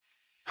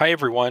Hi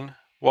everyone,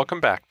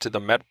 welcome back to the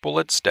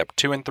MedBullet Step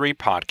 2 and 3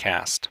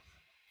 podcast.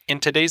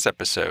 In today's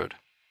episode,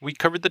 we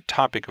covered the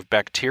topic of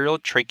bacterial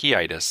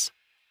tracheitis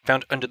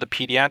found under the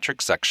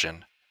Pediatrics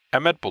section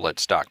at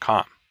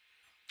medbullets.com.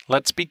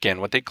 Let's begin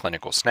with a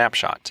clinical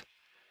snapshot.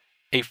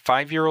 A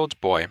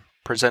 5-year-old boy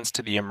presents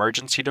to the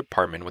emergency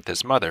department with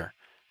his mother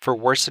for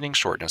worsening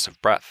shortness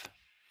of breath.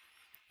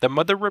 The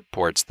mother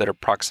reports that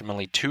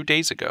approximately 2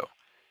 days ago,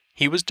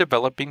 he was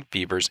developing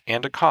fevers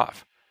and a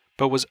cough,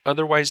 but was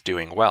otherwise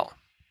doing well.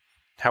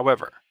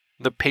 However,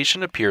 the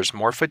patient appears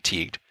more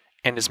fatigued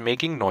and is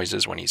making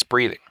noises when he's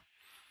breathing.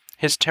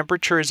 His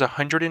temperature is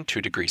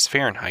 102 degrees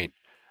Fahrenheit,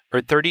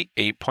 or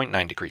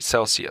 38.9 degrees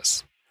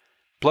Celsius.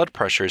 Blood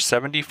pressure is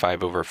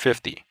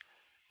 75/50.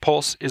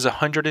 Pulse is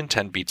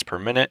 110 beats per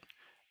minute,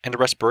 and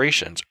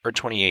respirations are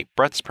 28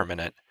 breaths per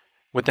minute,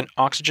 with an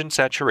oxygen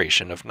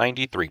saturation of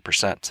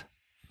 93%.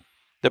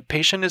 The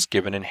patient is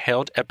given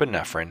inhaled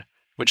epinephrine,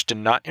 which did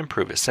not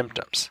improve his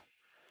symptoms.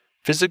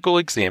 Physical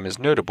exam is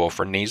notable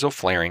for nasal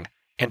flaring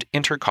and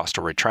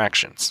intercostal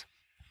retractions.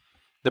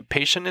 The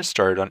patient is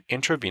started on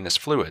intravenous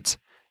fluids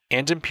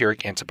and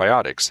empiric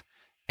antibiotics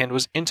and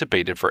was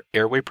intubated for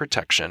airway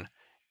protection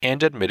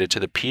and admitted to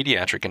the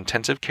pediatric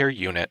intensive care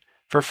unit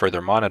for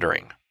further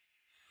monitoring.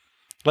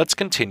 Let's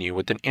continue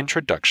with an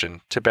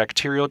introduction to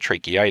bacterial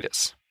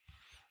tracheitis.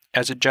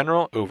 As a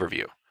general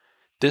overview,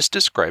 this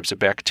describes a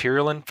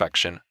bacterial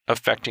infection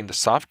affecting the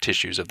soft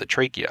tissues of the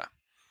trachea.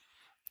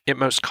 It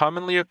most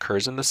commonly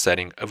occurs in the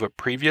setting of a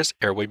previous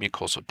airway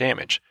mucosal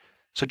damage,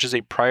 such as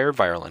a prior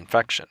viral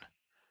infection.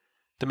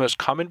 The most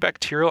common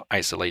bacterial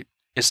isolate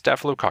is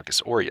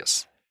Staphylococcus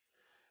aureus.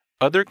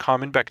 Other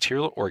common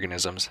bacterial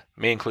organisms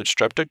may include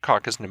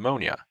Streptococcus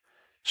pneumonia,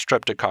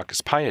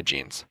 Streptococcus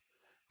pyogenes,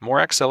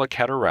 Moraxella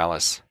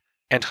catarrhalis,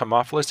 and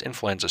Haemophilus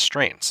influenza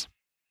strains.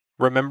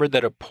 Remember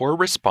that a poor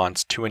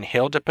response to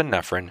inhaled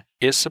epinephrine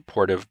is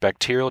supportive of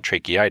bacterial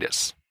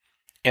tracheitis,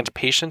 and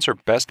patients are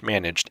best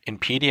managed in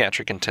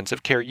pediatric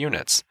intensive care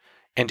units,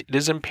 and it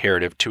is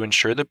imperative to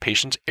ensure the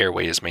patient's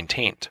airway is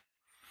maintained.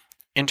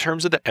 In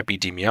terms of the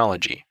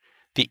epidemiology,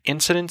 the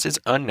incidence is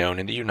unknown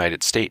in the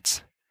United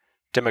States.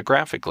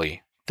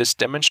 Demographically, this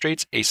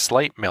demonstrates a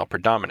slight male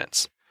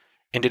predominance,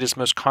 and it is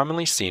most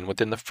commonly seen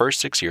within the first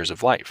 6 years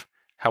of life.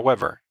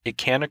 However, it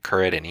can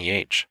occur at any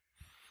age.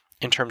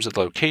 In terms of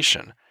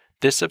location,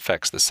 this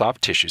affects the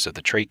soft tissues of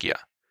the trachea.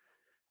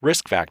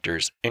 Risk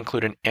factors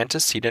include an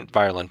antecedent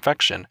viral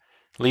infection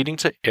leading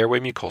to airway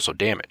mucosal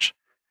damage.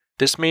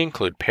 This may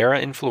include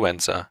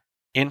parainfluenza,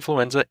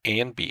 influenza A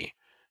and B,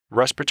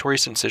 respiratory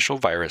syncytial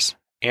virus,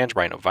 and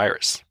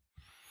rhinovirus.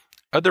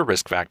 Other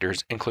risk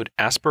factors include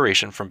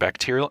aspiration from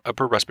bacterial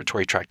upper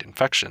respiratory tract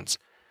infections,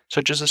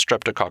 such as a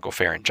streptococcal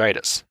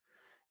pharyngitis,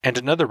 and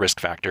another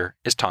risk factor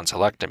is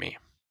tonsillectomy.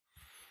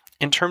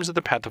 In terms of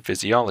the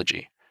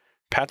pathophysiology,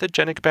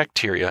 pathogenic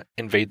bacteria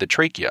invade the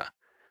trachea,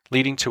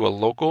 leading to a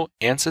local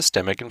and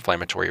systemic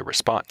inflammatory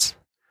response.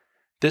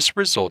 This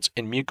results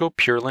in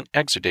mucopurulent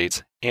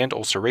exudates and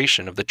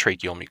ulceration of the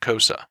tracheal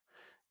mucosa.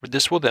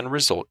 This will then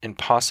result in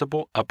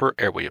possible upper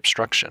airway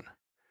obstruction.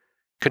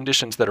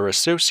 Conditions that are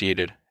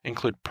associated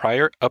include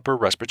prior upper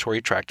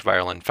respiratory tract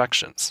viral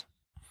infections.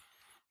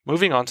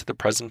 Moving on to the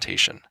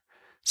presentation,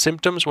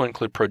 symptoms will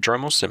include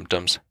prodromal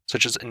symptoms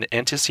such as an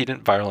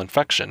antecedent viral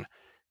infection,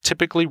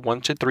 typically 1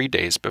 to 3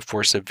 days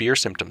before severe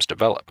symptoms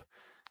develop.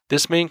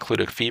 This may include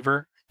a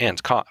fever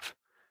and cough.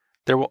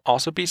 There will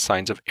also be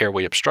signs of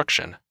airway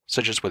obstruction,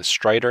 such as with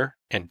stridor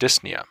and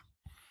dyspnea.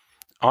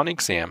 On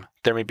exam,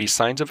 there may be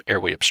signs of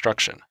airway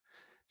obstruction.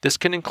 This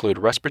can include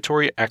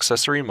respiratory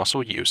accessory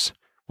muscle use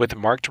with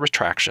marked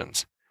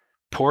retractions,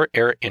 poor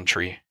air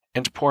entry,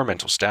 and poor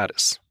mental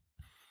status.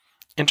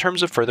 In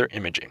terms of further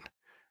imaging,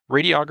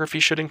 radiography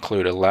should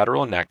include a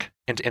lateral neck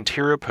and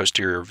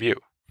anterior-posterior view.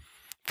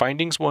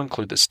 Findings will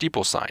include the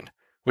steeple sign,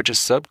 which is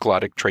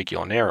subglottic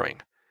tracheal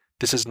narrowing.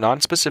 This is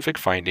nonspecific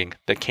finding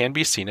that can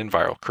be seen in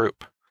viral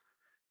croup.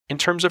 In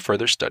terms of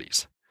further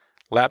studies,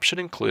 labs should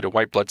include a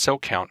white blood cell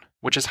count,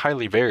 which is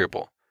highly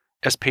variable,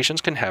 as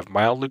patients can have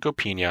mild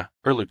leukopenia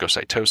or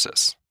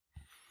leukocytosis.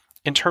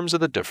 In terms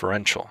of the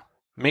differential,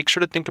 make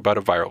sure to think about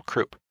a viral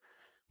croup,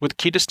 with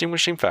key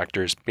distinguishing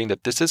factors being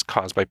that this is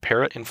caused by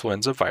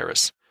parainfluenza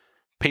virus,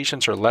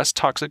 patients are less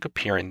toxic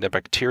appearing than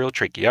bacterial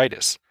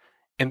tracheitis,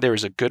 and there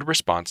is a good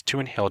response to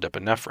inhaled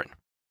epinephrine.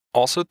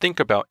 Also think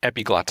about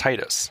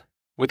epiglottitis,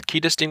 with key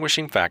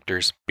distinguishing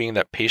factors being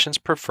that patients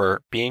prefer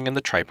being in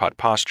the tripod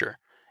posture,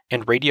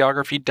 and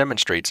radiography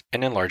demonstrates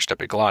an enlarged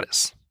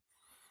epiglottis.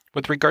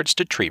 With regards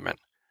to treatment,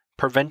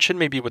 prevention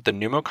may be with the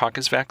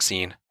pneumococcus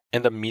vaccine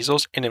and the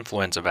measles and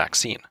influenza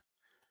vaccine.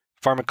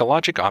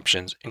 Pharmacologic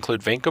options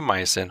include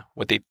vancomycin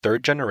with a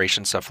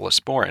third-generation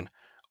cephalosporin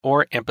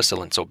or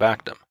ampicillin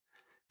sulbactam.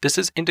 This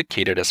is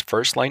indicated as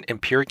first-line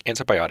empiric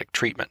antibiotic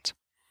treatment.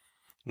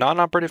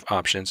 Non-operative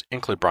options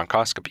include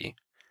bronchoscopy.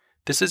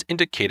 This is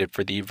indicated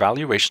for the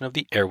evaluation of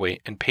the airway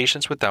in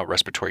patients without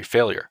respiratory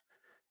failure.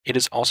 It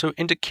is also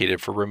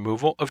indicated for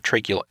removal of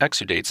tracheal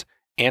exudates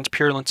and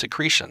purulent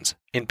secretions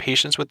in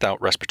patients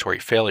without respiratory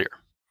failure.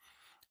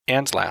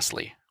 And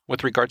lastly,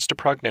 with regards to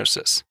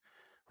prognosis,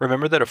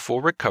 remember that a full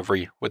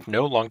recovery with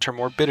no long-term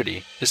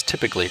morbidity is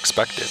typically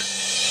expected.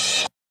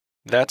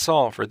 That's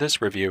all for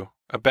this review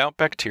about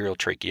bacterial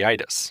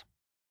tracheitis.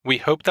 We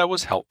hope that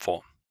was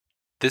helpful.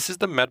 This is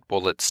the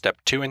MedBullets Step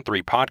 2 and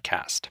 3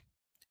 podcast,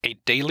 a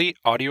daily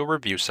audio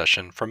review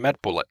session from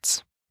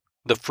MedBullets,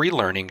 the free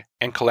learning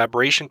and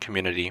collaboration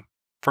community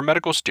for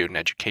medical student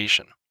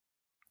education.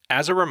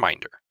 As a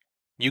reminder,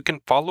 you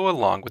can follow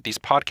along with these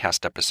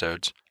podcast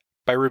episodes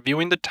by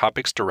reviewing the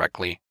topics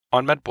directly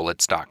on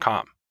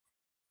medbullets.com.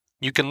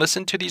 You can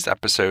listen to these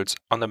episodes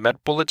on the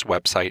MedBullets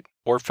website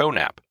or phone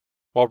app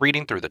while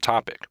reading through the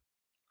topic.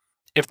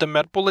 If the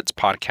MedBullets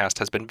podcast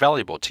has been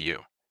valuable to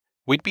you,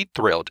 we'd be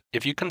thrilled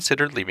if you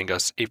considered leaving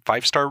us a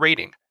 5-star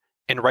rating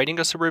and writing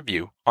us a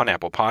review on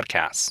Apple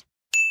Podcasts.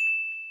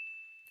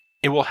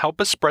 It will help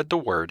us spread the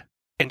word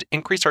and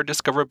increase our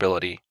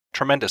discoverability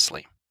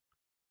tremendously.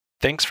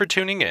 Thanks for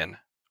tuning in.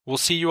 We'll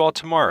see you all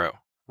tomorrow,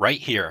 right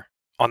here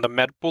on the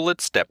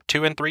MedBullets Step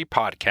 2 and 3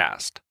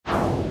 podcast.